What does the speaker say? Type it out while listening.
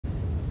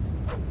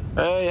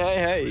Hey, hey,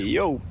 hey,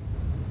 yo.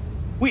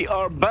 We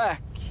are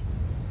back.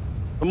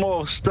 For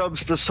more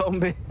Stubbs the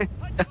Zombie.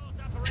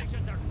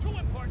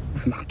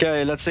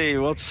 Okay, let's see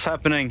what's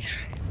happening.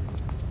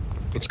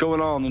 What's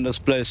going on in this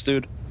place,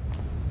 dude?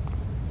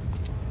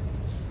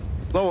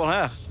 No one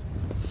here.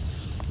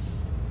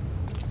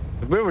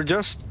 We were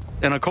just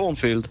in a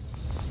cornfield.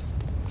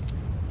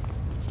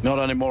 Not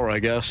anymore, I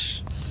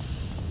guess.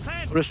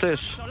 What is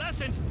this?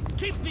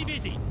 Keeps me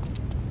busy.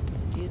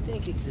 Do you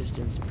think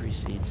existence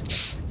precedes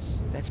existence?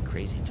 That's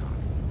crazy talk.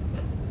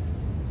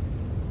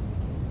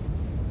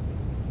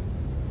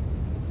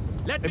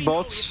 Let me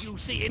know if you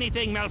see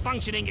anything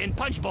malfunctioning in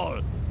Punch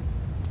Bowl.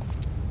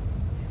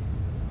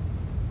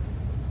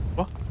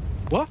 What?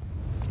 What?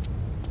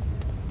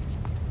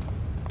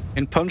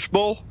 In Punch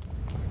Bowl?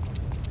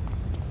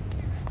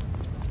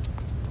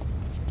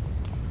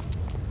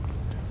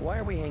 Why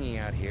are we hanging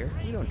out here?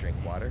 We don't drink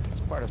water.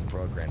 It's part of the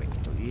programming.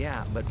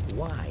 Yeah, but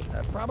why?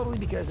 Probably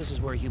because this is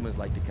where humans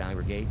like to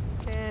congregate.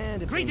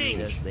 And if they need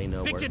us, they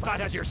know where to find us. Fix-It-Bot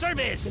has your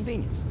service.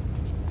 Convenience.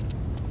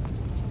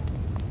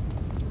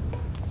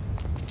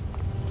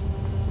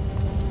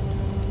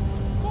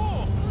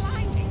 Oh,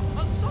 blinding!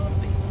 A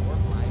zombie! Or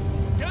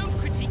blinding. Don't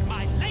critique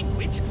my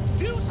language.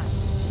 Do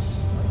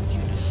What would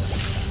you do?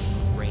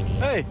 Brainy.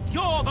 Hey!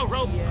 You're the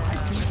rope. Yeah. I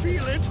can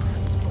feel it.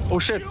 Oh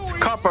shit,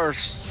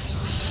 coppers!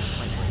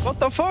 What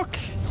the fuck?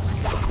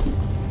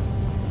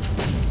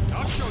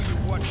 I'll show you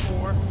what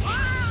for.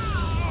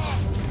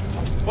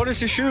 What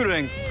is he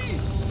shooting?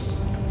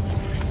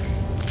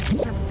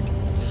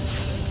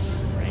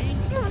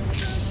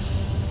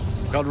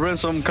 Got rid of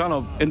some kind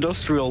of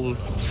industrial.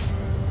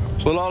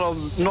 So a lot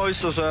of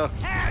noises.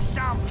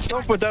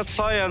 Stop with that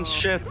science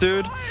shit,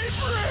 dude.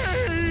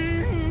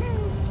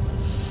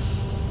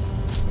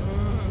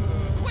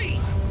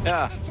 Please.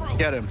 Yeah,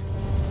 get him.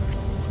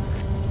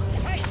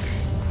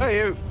 Hey,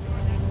 you.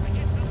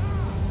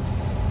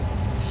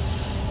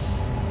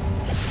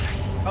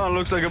 Oh, it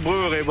looks like a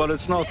brewery, but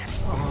it's not.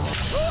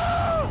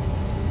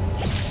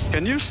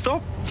 Can you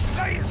stop?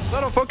 Is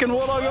that a fucking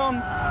water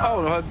gun?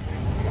 Oh,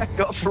 I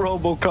got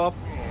RoboCop.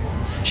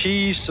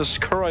 Jesus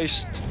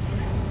Christ.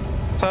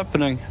 What's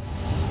happening?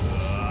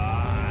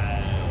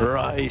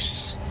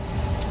 Rice.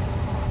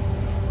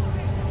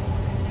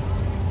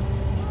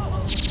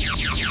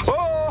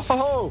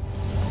 Oh!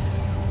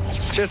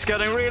 Shit's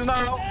getting real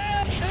now.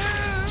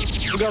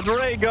 We got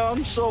ray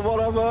guns or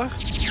whatever.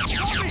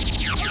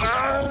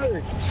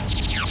 Hey.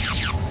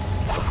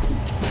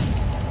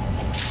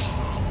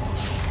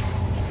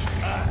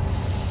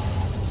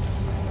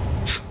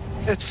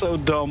 It's so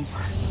dumb.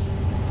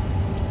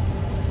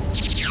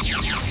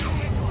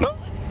 No!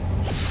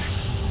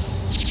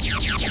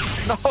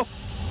 No!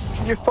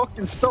 You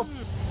fucking stop!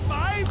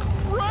 My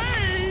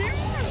brain!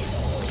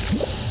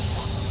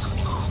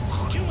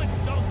 Humans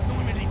don't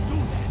normally do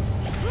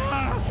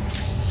that.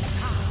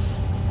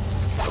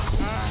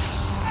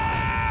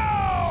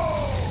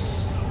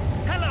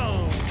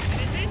 Hello,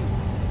 citizen.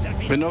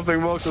 But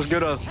nothing works as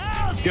good as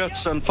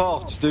guts and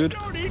farts, dude.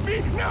 Don't eat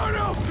me!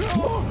 No!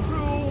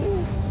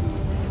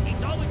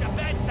 It's always a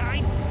bad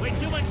sign when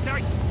humans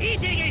start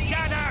eating each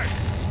other!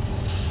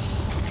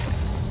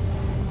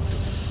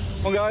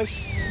 Come on,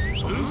 guys.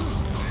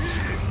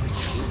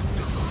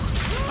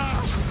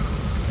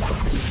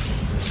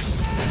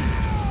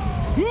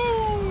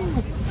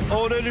 Woo!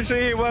 Oh, did you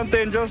see he went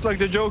in just like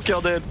the Joker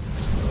did?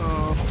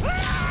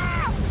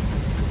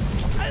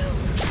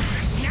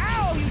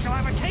 Now you shall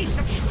have a taste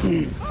of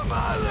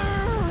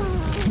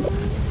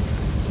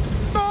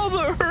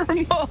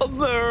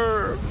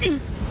Mother!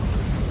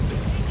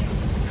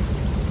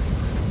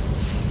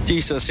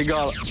 Jesus, he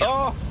got it.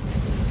 Oh!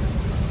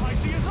 I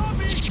see a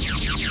zombie!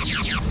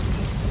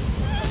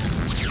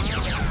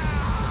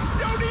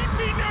 Don't eat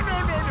me!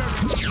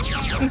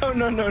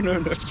 No!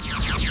 No.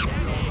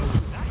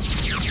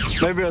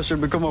 Maybe I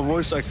should become a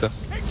voice actor.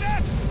 Take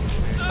that!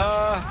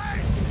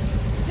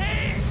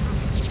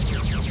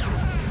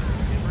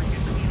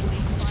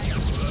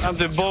 Have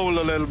to bowl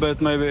a little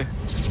bit, maybe.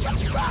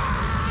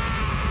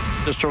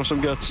 Just throw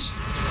some guts.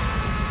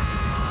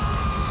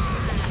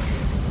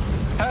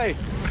 Hey!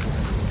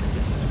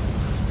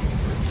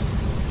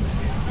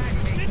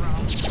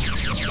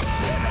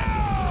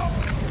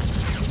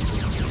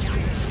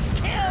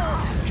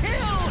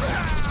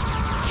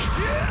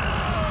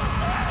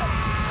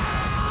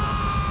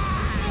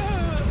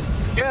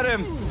 Get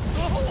him!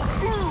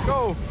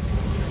 Go!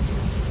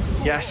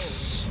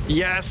 Yes!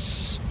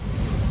 Yes!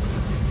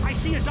 I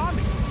see a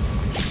zombie!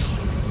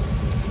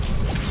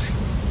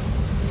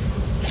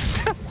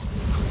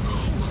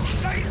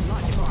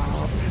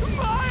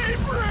 My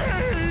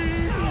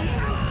brain!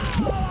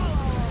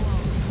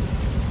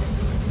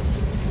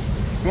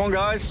 Come on,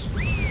 guys.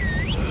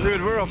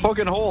 Dude, we're a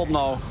fucking hold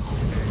now.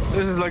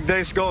 This is like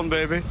Days Gone,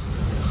 baby.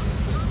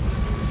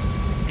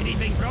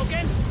 Anything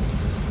broken?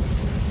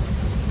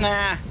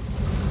 Nah.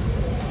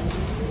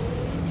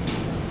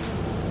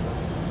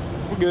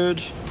 We're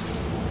good.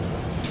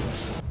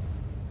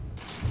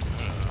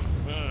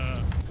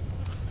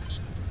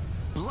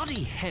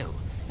 Bloody hell.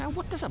 Now,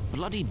 what does a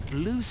bloody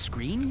blue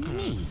screen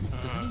mean?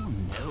 Does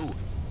anyone know?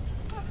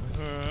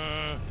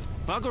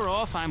 Bugger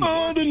off, I'm...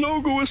 Oh, the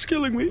logo is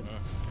killing me.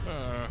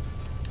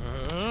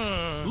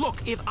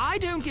 Look, if I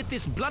don't get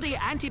this bloody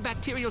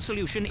antibacterial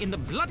solution in the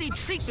bloody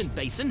treatment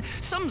basin,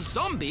 some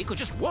zombie could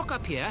just walk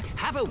up here,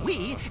 have a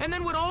wee, and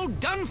then we're all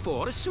done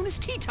for as soon as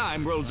tea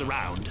time rolls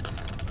around.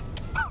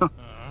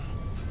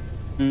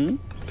 Hmm?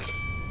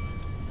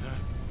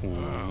 I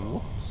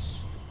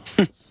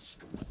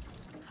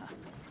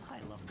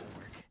love my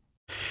work.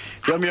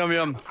 Yum, yum,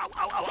 yum.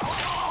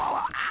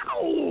 Ow!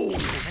 Wait a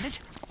minute.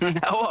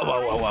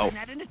 Wow.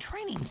 That in a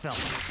training film.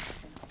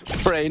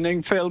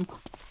 Training film?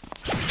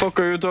 Fuck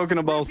are you talking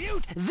about?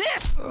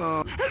 This!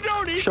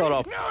 Don't eat Shut me.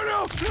 up.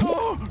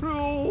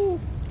 No.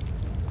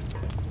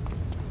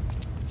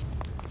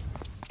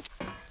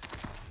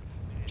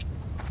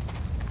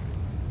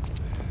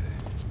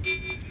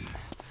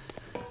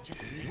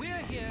 We're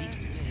here.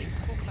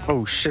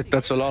 Oh shit,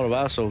 that's a lot of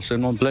assholes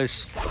in one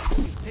place.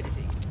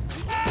 Stupidity.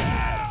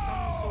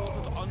 Some sort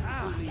of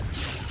unholy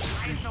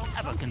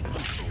ever can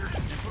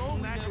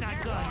That's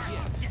not good.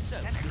 So,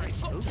 we've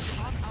got to be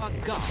on our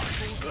guard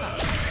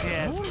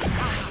all the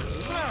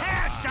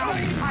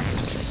time.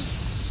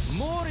 Yes.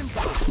 More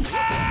important.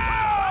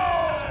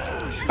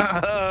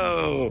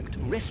 Oh.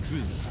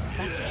 Restrooms.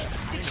 That's just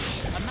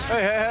ridiculous. A man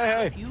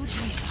Hey. huge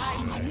in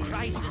times of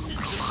crisis is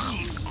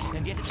believed,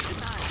 and yet it's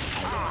denied.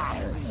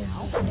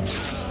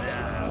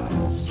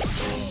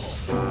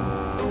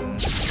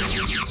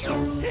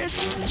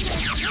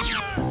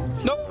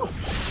 No.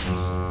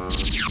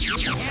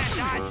 Can't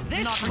dodge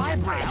this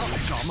projectile,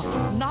 chum.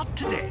 Not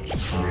today.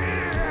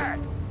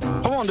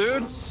 Come on,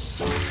 dude.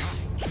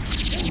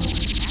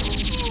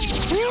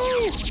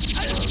 Woo.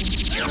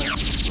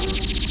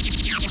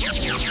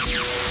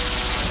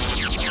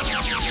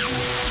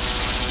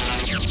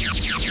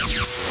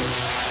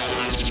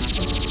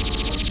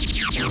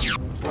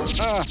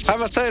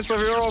 Have a taste of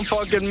your own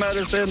fucking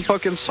medicine,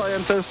 fucking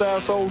scientist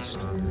assholes.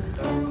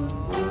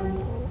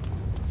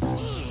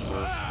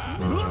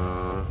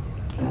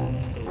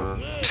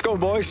 Let's go,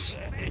 boys.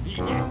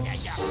 I'm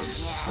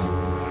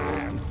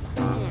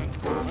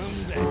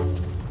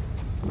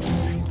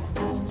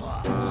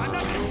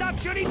not gonna stop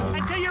shooting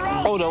until you're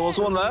all. Oh, there was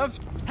one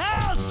left.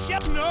 Hell,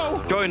 shit,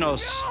 no. Join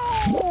us.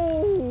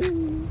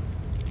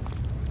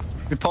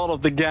 Be part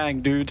of the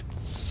gang, dude.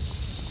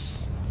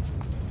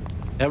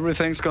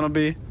 Everything's gonna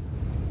be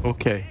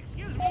okay.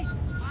 Excuse me.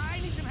 I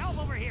need some help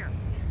over here.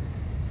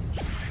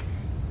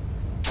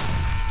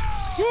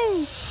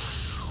 Woo!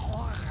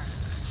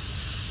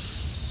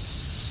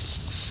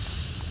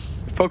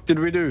 The fuck did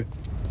we do?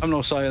 I'm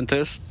no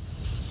scientist.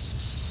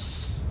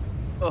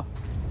 Oh,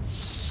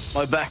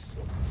 my back.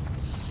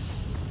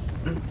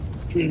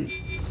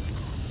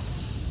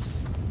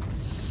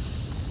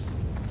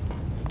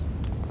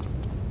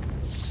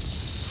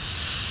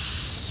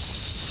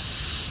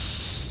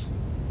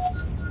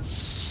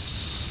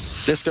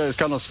 This guy is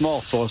kind of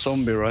smart for a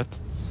zombie, right?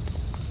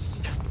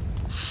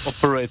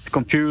 Operate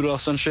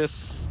computers and shit.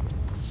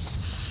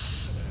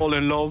 All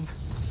in love.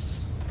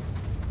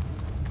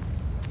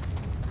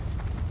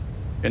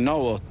 And now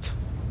what?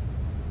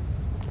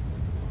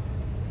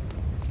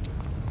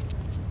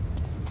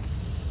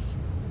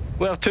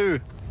 We have two.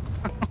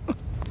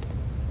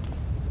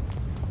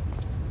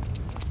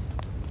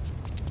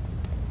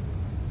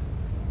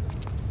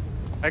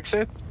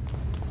 Exit.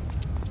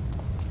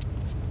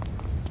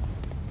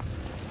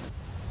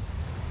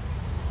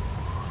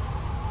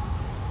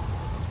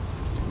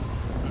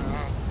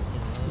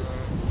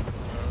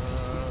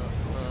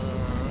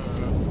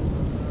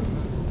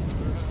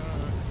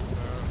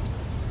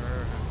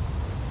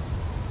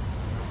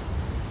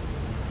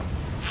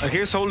 Like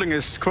he's holding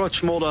his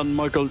crotch more than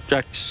Michael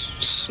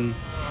Jackson.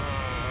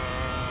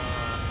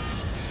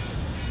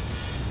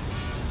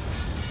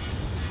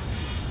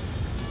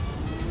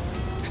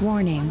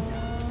 Warning.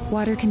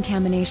 Water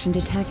contamination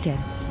detected.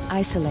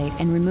 Isolate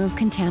and remove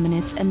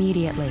contaminants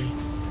immediately.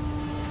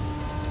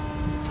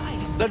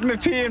 Let me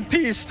pee in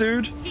peace,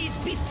 dude. He's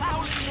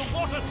befouling the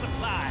water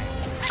supply.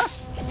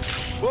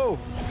 Whoa.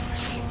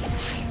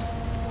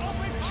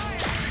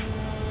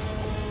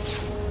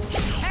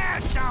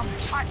 Have some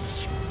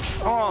punch.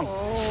 Come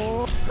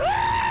on.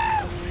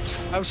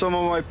 Have some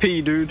of my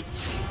pee, dude.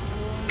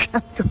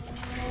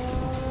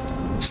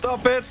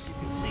 Stop it.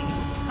 See,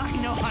 I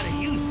know how to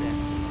use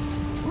this.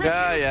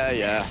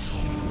 Yeah.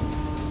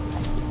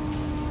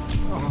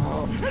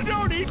 Oh,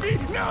 don't eat me.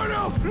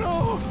 No.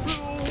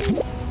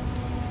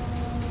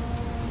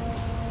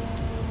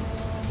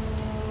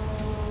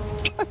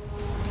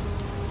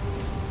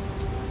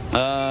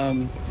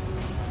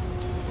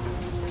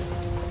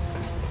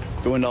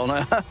 Going down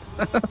there.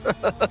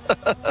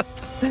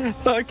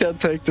 I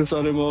can't take this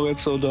anymore,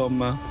 it's so dumb,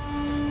 man.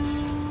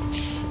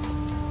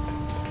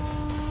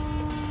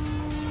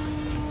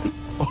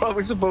 What are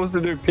we supposed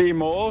to do? Pee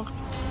more?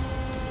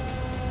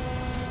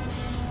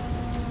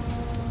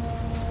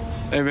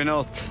 Maybe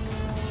not.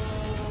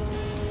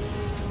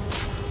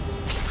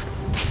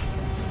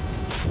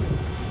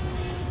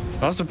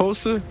 I'm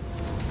supposed to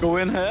go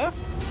in here?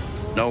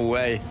 No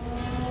way.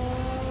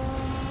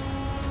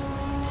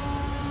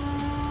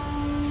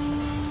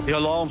 The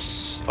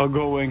alarms are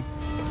going.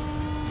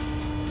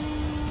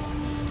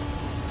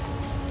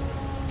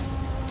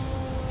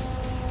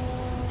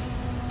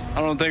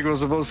 I don't think we're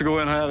supposed to go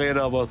in here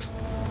either, but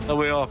there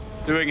we are,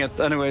 doing it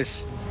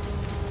anyways.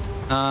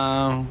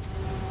 Come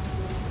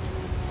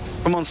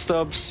on,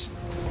 Stubbs.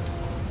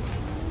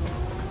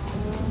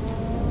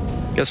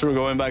 Guess we're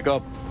going back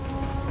up.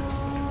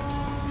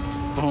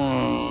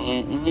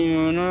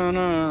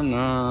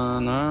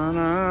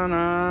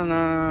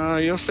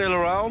 You're still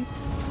around?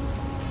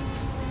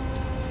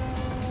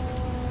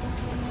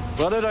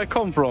 Where did I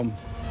come from?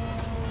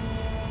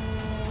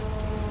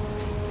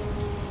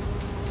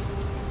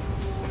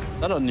 Is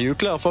that a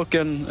nuclear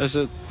fucking... Is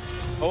it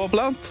power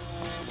plant?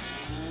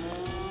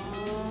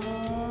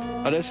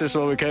 Oh, this is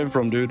where we came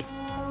from, dude.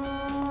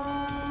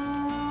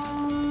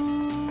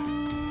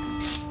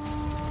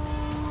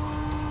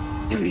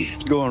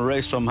 Go and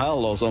raise some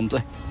hell or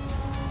something.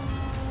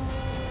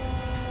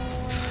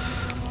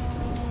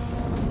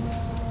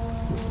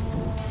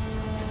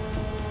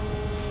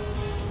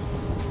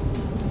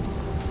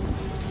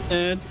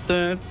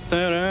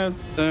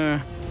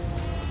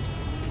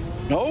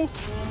 No?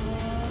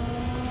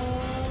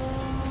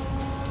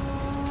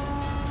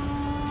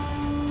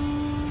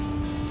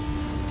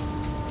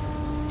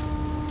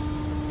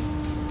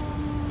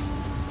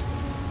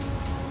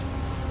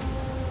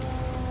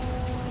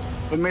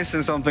 We're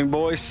missing something,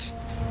 boys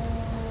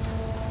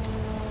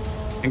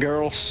and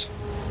girls.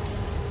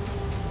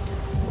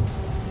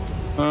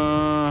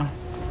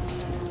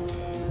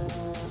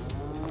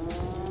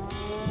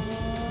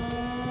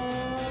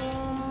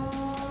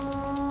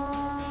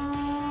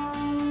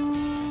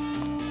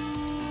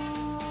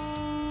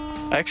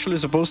 Actually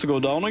supposed to go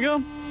down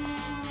again?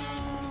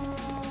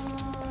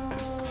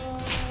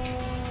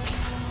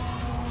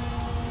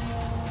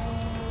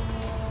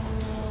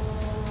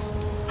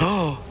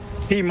 Oh,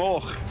 pee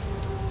more. Do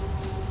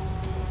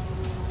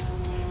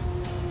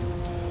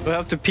we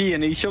have to pee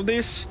in each of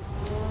these?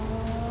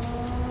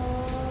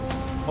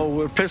 Oh,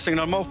 we're pissing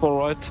them off, all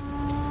right.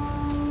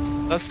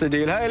 That's the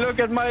deal. Hey, look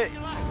at my...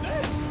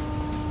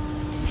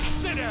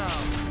 Sit down.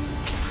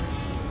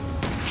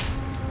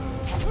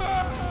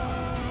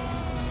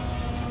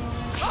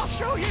 I'll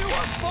show you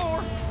what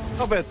for.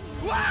 Stop it.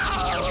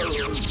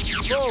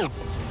 Whoa.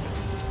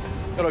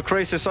 You're a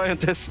crazy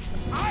scientist.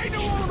 I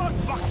know all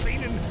about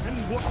boxing and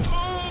what.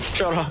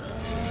 Shut up.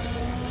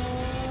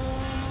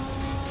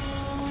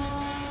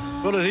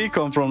 Where did he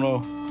come from,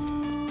 though?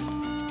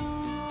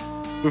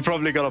 We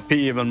probably gotta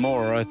pee even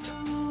more, right?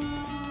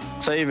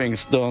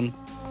 Savings done.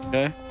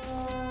 Okay.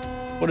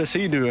 What is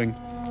he doing?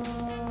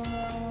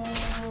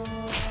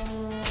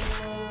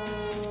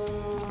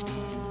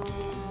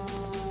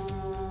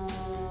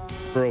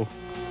 Bro.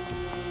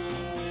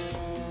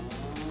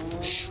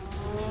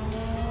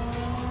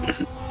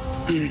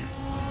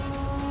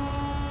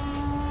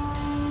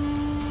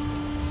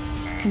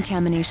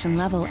 Contamination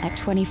level at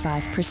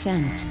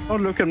 25%.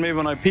 Don't look at me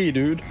when I pee,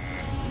 dude.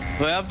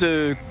 Do I have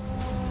to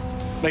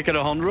make it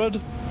 100?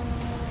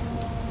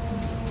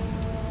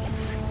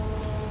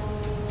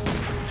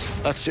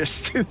 That's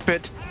just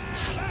stupid.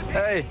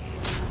 Hey.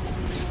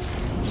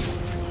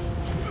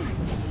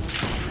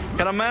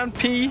 Can a man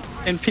pee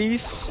in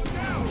peace?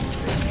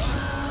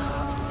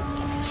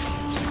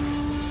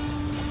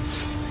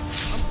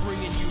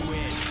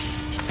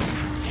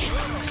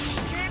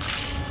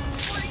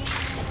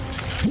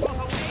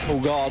 Oh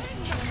God.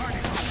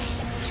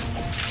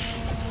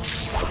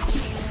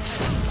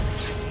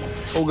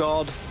 Oh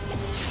God.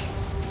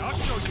 I'll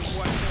show you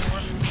what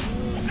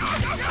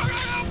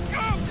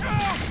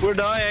for. We're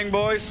dying,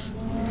 boys.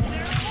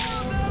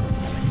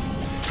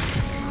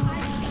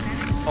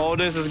 Oh,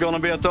 this is gonna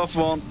be a tough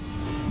one.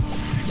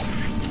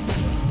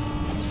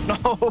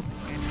 No.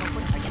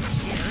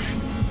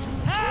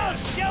 I'll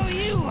show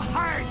you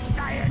hard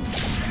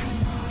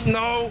science.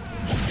 No.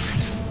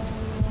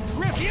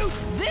 Refute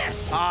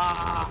this.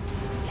 Ah.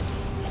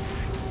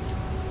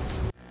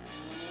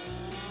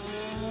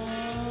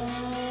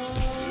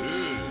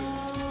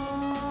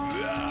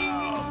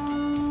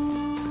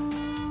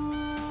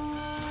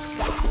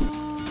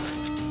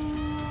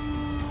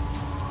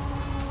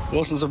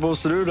 Wasn't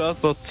supposed to do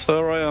that, but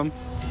here I am.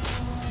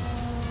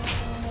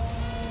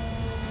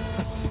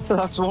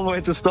 That's one way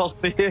to start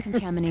the game.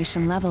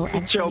 Contamination level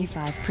at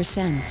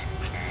 25%.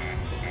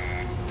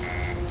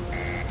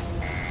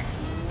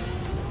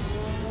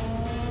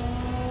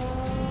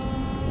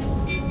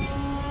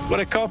 Where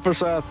the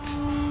coppers at?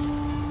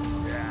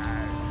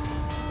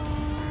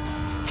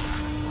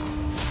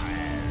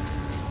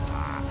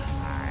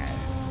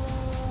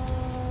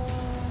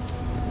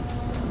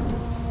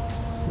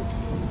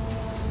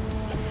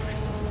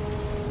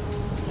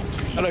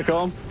 Here they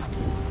come.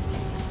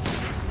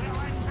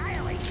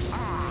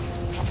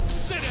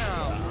 Sit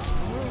down.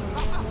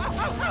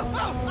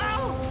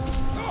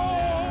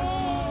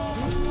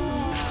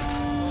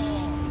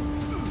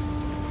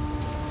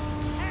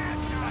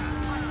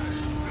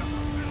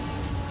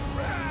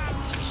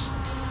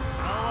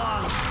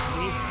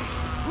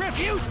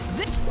 Refute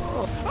this.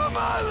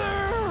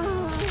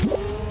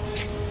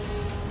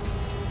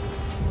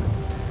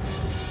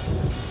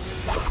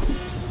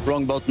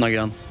 Wrong button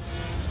again.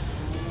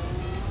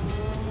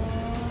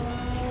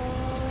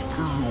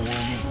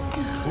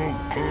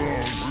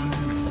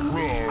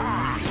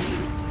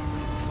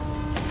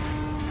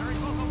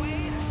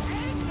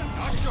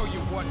 I'll show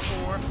you what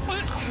for.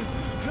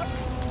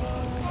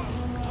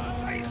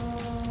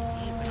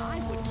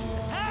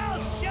 I'll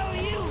show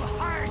you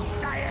hard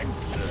science.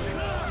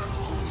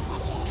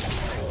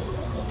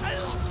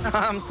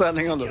 I'm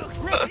standing on the...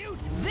 Refute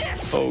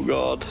this. Oh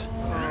god.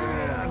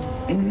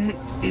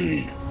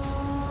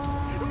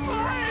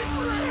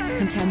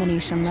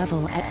 Contamination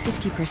level at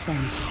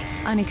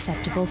 50%.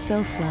 Unacceptable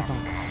filth level.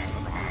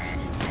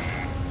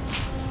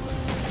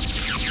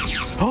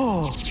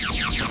 Oh!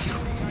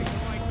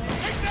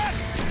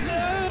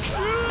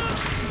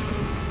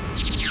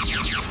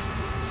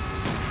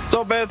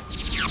 Stop it!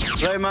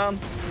 Rayman!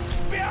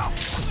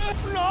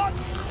 Not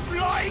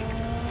like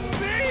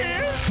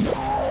this.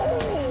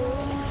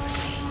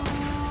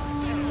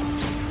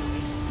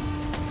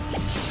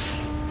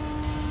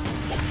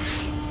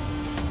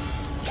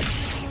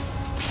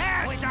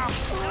 Hands up.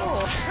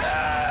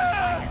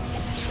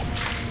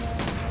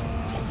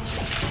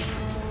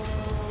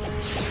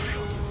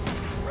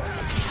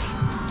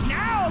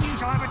 Now you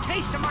shall have a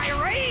taste of my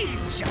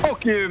rage.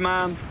 Fuck you,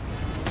 man!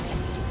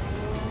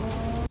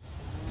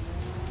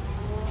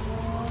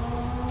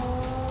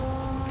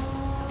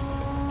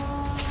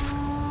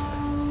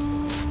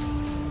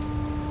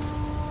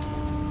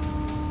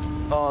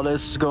 Oh,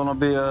 this is gonna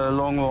be a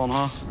long one,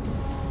 huh?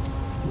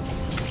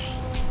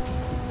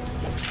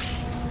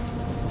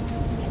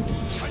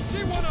 I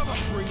see one of them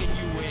bringing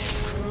you in.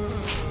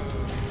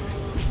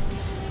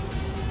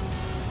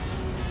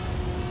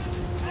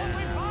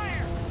 Open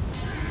fire.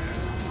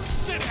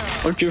 Sit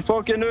down. Don't you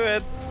fucking do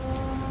it!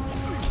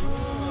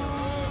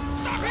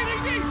 Stop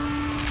hitting me.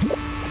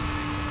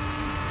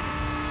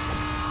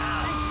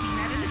 I've seen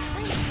that in a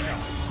training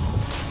film.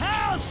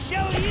 I'll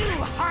show you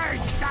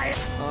hard science.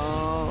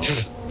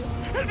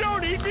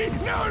 Don't eat me.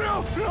 No,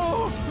 no,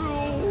 no, no.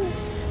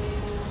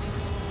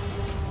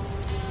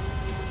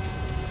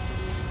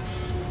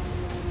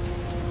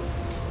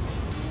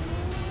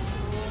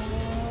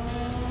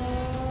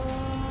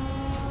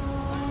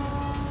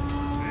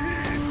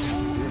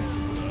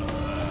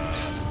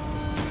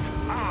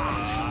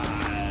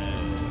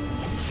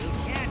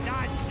 Can't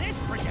dodge this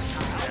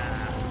projectile.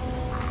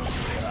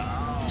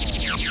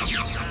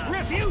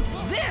 Refute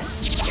this.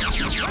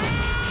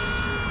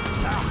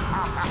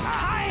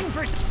 Time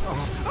for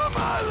A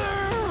mother.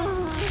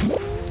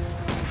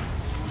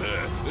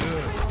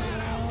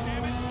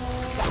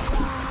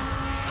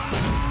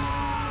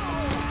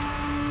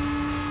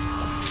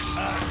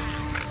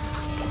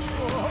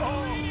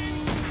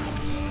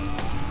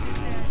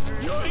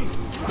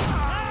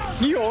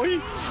 Yoy!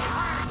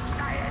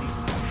 science.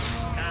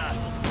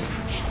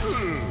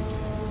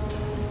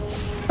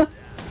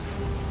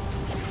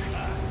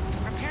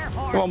 Prepare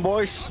for Come on,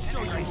 boys.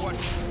 Show you what.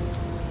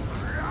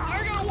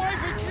 I got a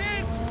wife and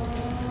kids.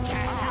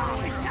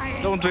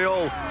 science. Don't we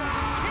all?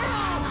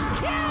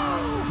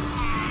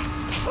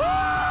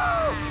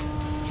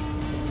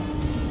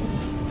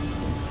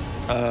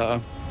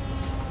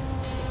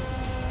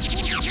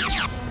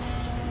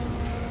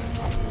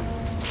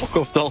 Fuck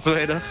off, Darth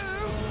Vader.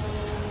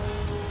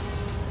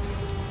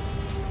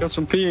 Got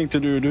some peeing to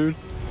do, dude.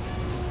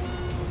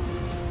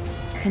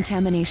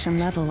 Contamination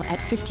level at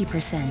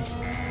 50%.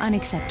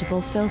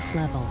 Unacceptable filth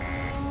level.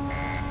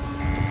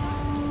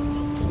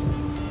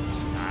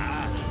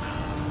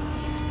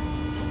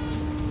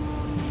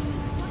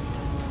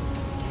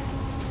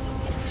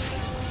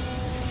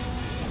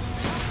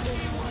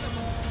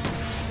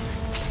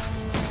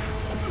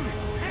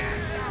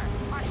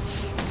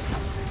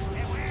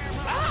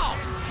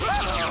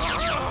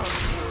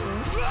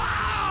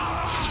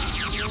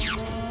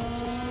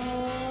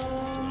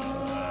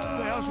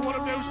 There's one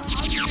of those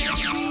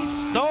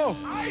undead. No!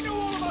 I know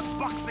all about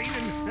boxing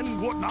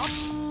and whatnot.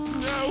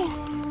 No.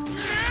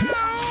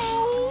 No!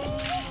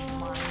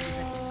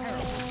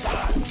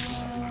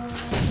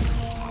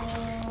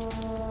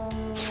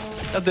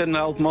 That didn't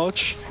help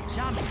much.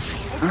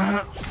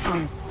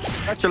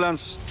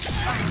 Excellence.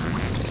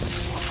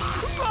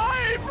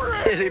 My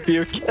brain! He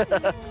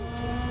puked.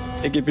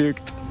 He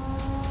puked.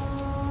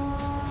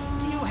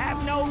 You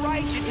have no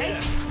right to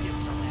take.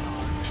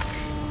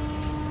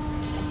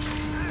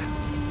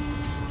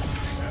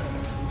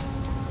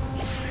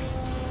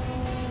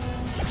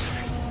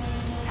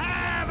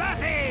 Have at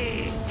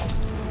thee!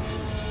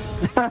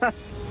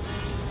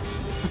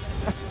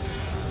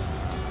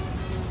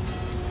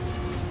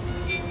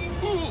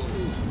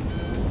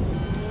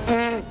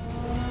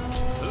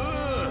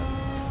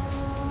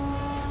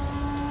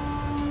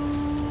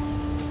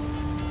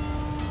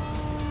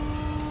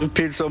 You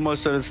peed so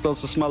much that it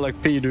starts to smell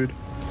like pee, dude.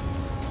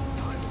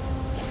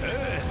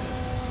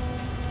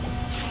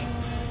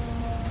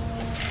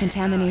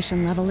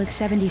 Contamination level at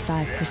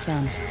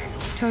 75%.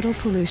 Total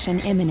pollution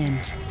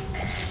imminent.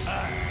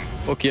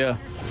 Fuck yeah.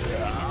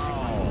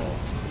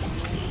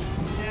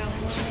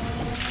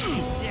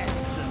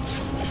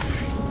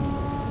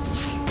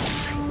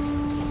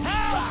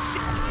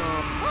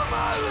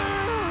 Mother!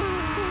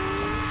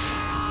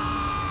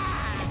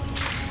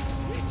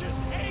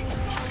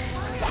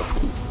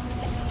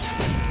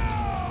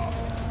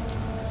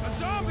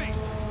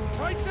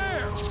 Right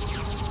there.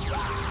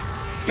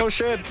 No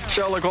shit,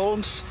 Sherlock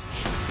Holmes.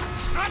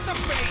 Not the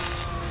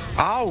face.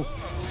 Ow!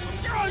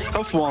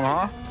 Tough one,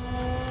 huh?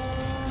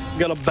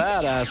 Got a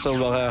badass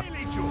over here.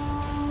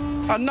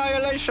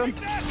 Annihilation!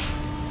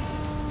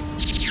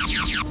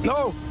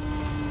 No!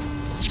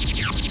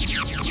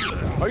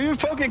 Are you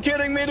fucking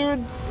kidding me,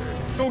 dude?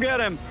 Go get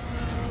him.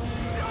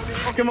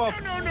 Fuck him up.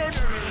 No.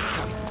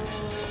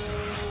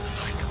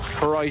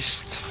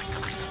 Christ.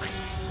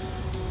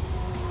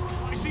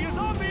 I see a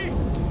zombie.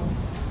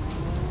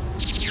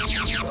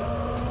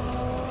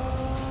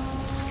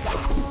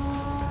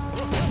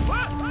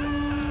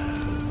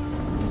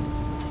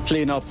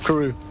 Clean up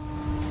crew.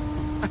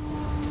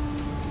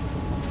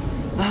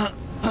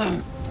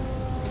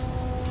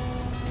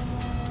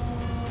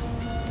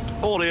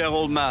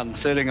 Old man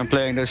sitting and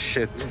playing this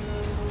shit.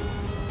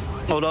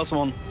 Oh, that's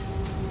one.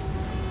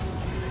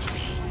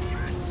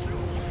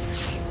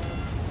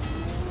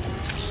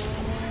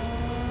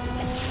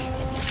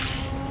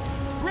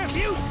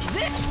 Refute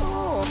this.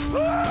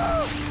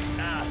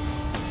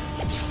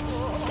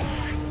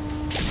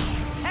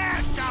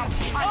 Have some.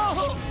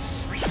 Oh.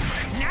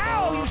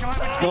 Now you shall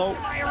have No.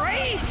 my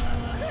rage.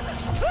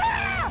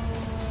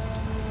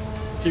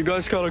 You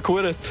guys gotta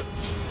quit it.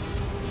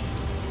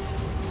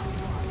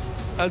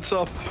 Heads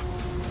up.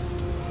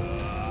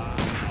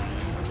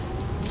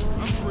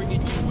 I'm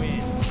bringing you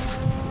in.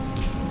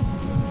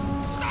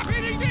 Stop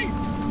hitting me!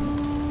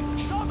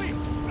 Zombie,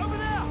 over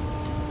there!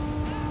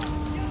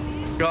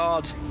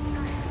 God.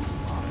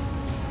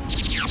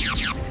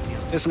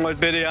 This might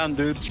be the end,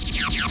 dude.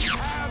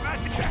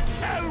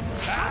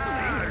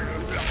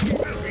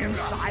 Something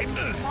inside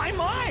my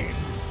mind.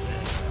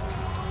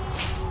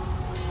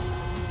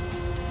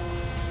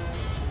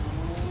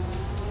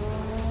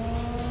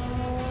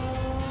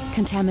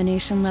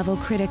 Contamination level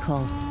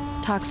critical.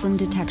 Toxin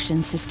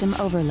detection system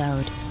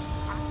overload.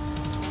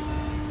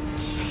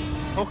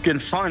 Fucking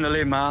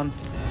finally, man.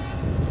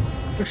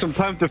 Took some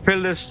time to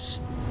fill this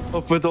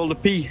up with all the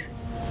pee.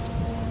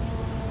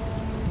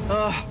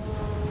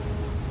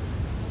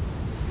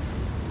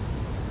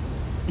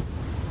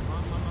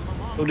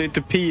 Don't need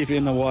to pee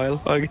in a while,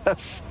 I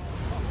guess.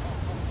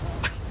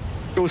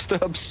 Go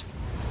Stubbs.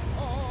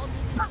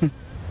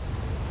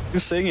 You're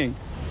singing.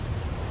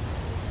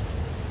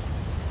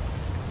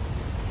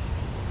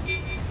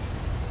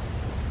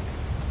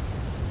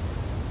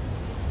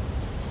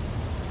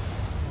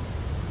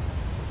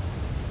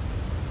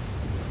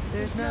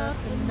 There's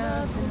nothing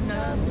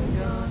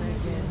gonna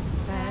get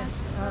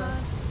past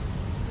us.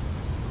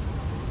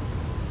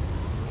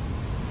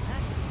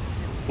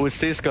 Who is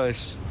these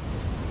guys?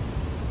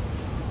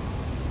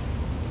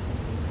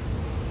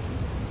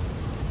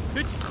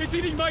 It's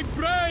eating my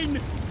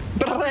brain!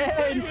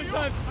 Brain!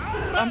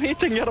 I'm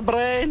eating your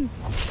brain!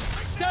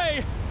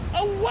 Stay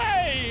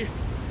away!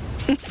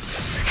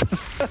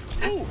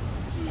 Ooh.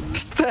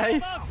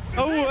 Stay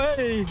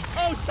away!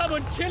 Oh,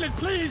 someone kill it,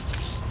 please!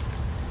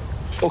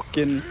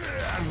 Fucking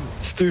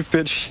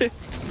stupid shit.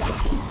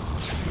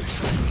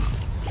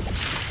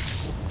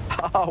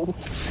 Ow!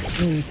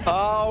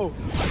 Ow!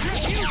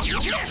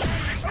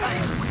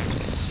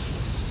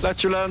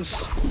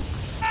 Flatulence!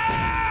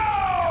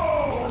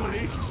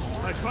 Normally,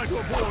 I try to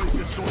avoid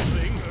this sort of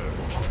thing.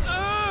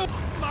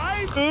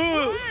 My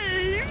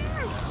brain!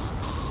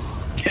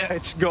 Yeah,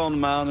 it's gone,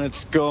 man.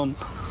 It's gone.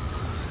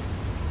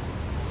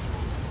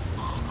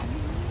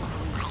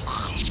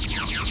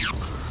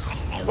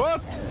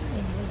 What?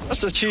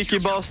 That's a cheeky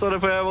bastard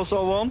if I ever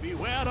saw one.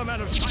 Beware the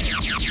man of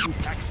science who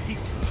packs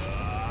heat.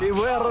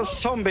 Beware a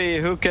zombie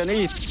who can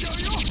eat.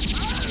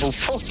 Oh,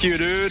 fuck you,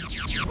 dude.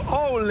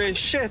 Holy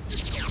shit.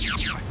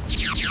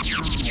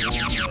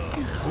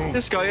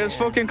 This guy is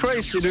fucking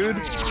crazy, dude.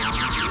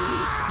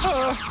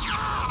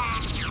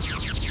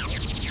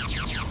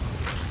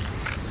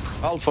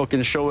 I'll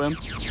fucking show him.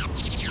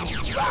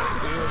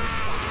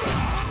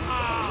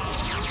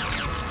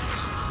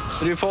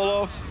 Did you fall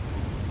off?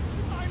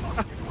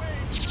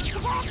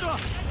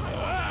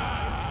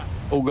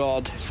 Oh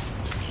god.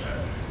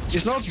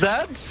 He's not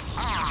dead?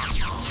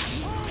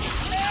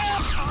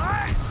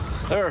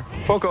 There,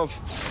 fuck off.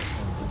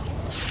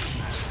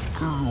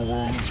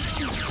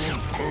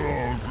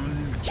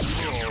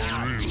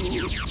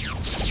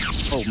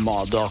 Oh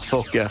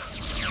motherfucker.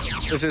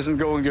 This isn't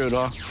going good,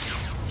 huh?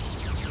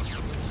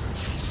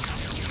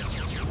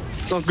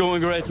 It's not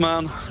going great,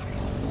 man.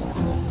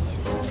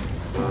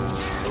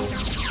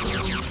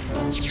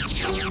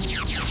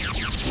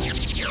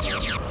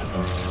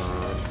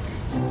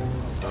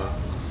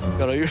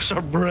 Gotta use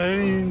our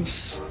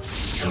brains.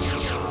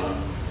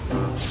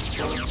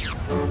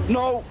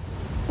 No!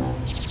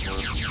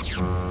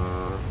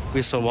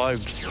 We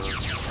survived.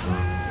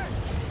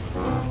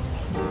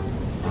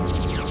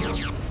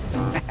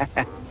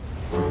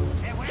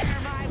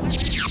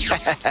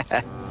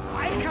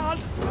 I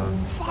can't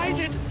fight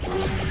it.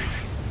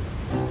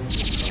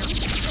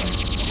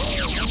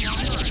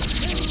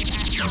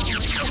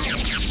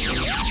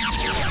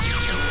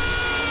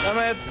 Damn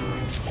it!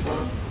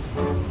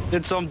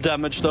 Did some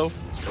damage though.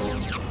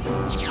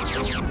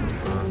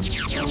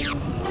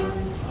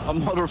 A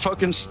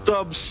motherfucking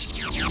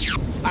Stubbs.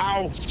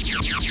 Ow.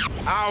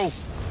 Ow.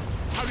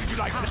 How did you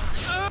like that?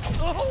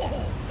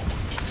 Oh!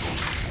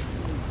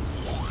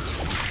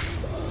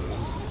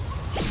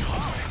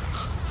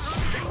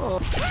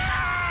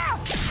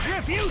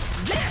 Refuse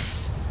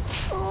this!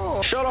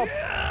 Shut up.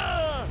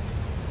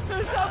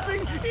 There's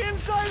something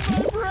inside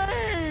my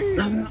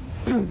brain!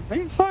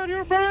 Inside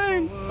your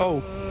brain.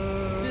 Oh.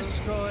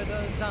 Destroy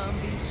the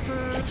zombie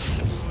scourge.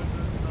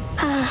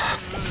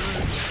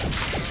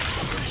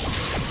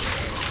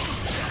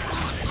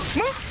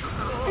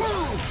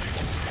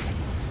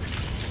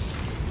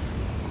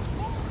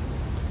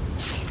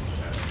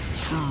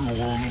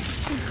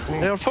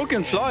 They are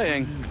fucking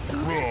flying.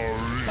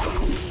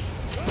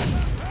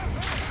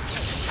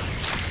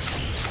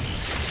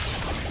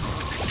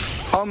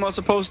 How am I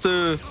supposed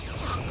to?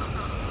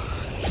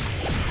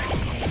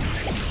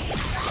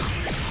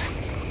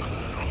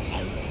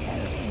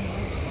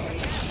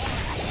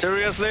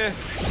 Seriously?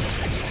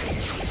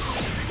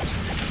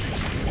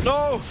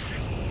 No!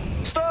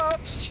 Stop!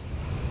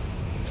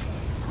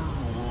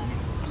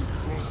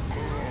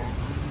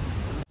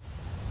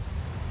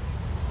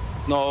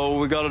 No,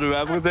 we gotta do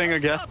everything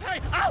again. Hey,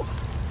 ow!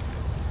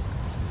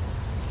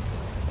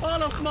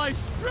 All of my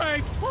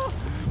strength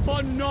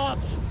for naught.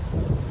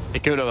 He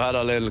could have had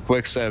a little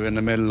quick save in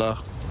the middle there.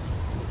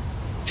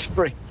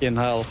 Freaking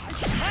hell.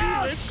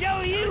 I'll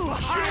show you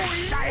hard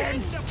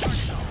science!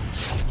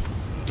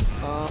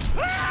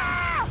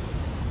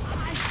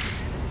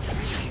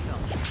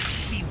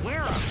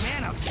 Beware a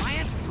man of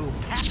science who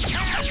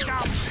has a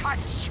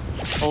punch!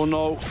 Oh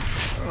no.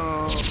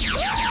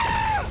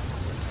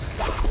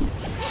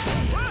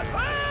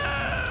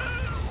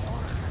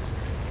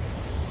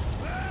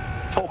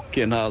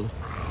 Fucking hell.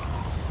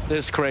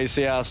 This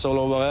crazy asshole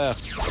over here.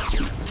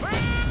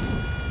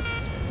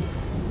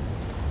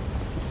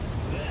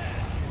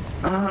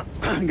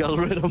 Got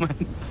rid of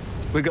him.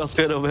 We got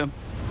rid of him.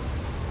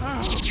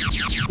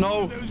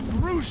 No. Those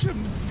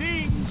gruesome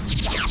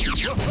things!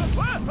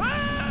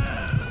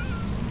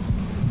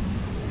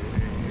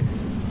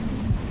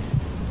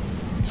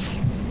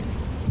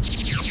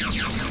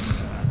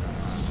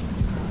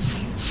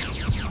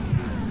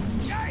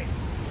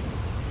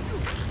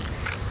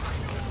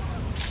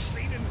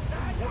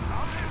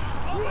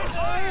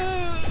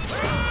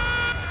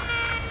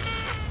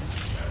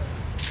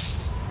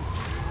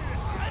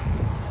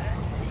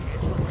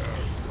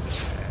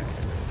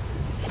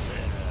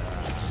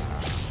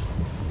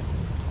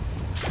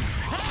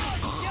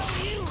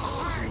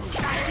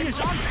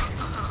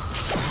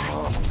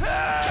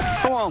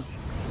 Come on.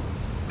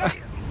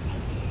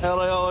 Here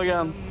they are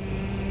again.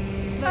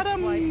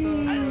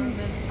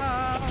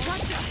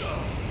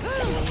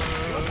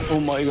 Oh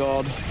my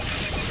god.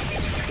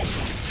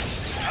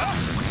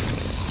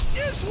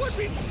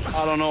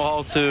 I don't know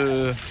how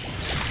to...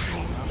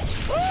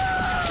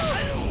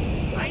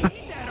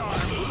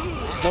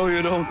 No,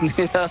 you don't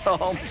need that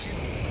arm.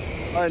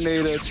 I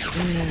need it.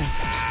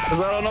 Because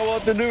I don't know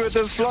what to do with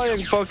this flying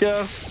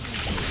fuckers.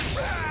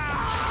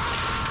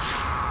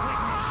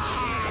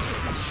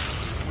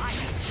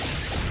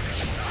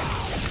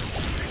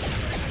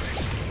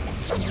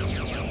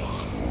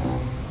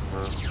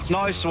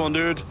 Nice one,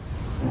 dude.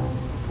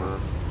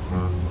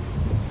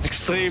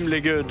 Extremely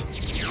good.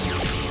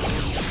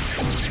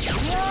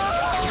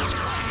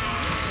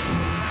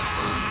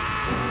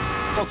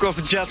 Fuck off,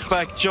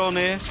 jetpack,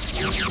 Johnny.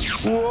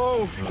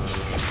 Whoa.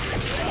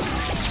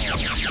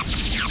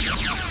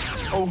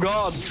 Oh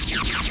god.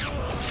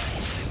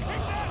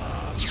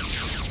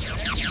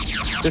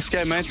 This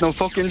game ain't no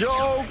fucking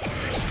joke.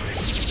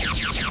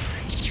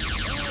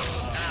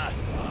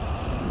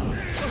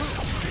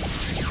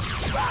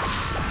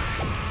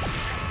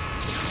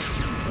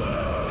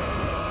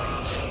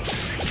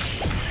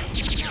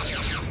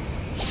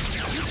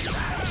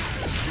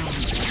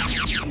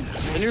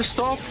 Can you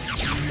stop?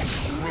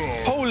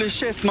 Holy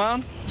shit,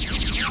 man.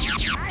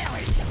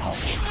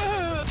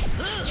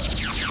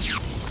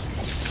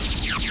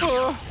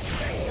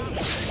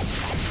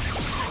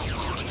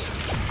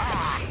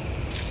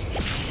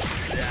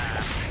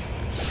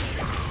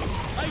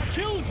 I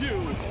killed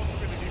you!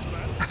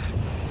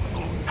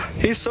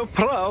 He's so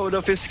proud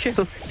of his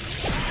skill.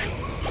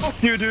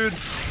 Fuck you, dude.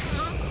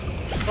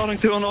 Starting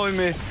to annoy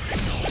me.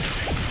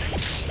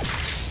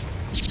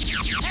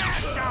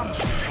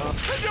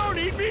 Don't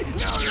eat me!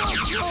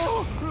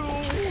 No!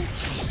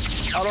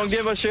 I don't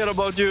give a shit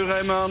about you,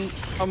 Rayman.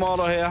 I'm out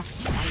of here.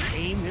 My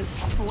aim is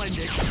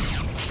splendid.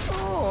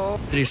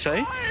 Did he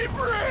say? My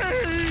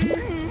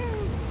brain!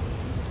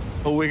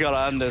 Oh, we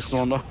gotta end this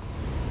one, though.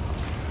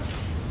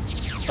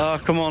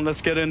 Come on,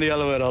 let's get in the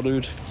elevator,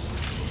 dude.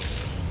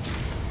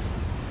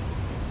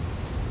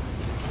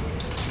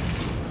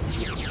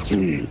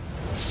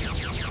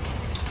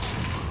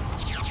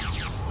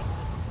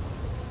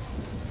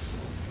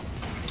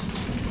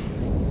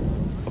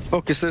 What the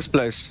fuck is this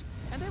place?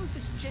 And there was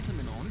this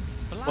gentleman on,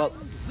 blind Well,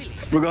 Willie.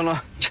 we're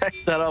gonna check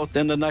that out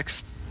in the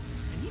next...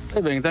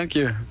 Living, thank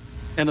you.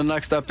 In the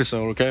next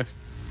episode, okay?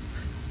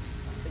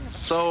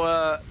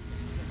 So,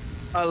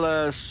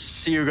 I'll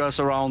see you guys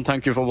around.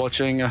 Thank you for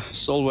watching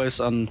as always,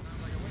 and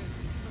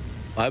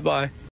bye bye.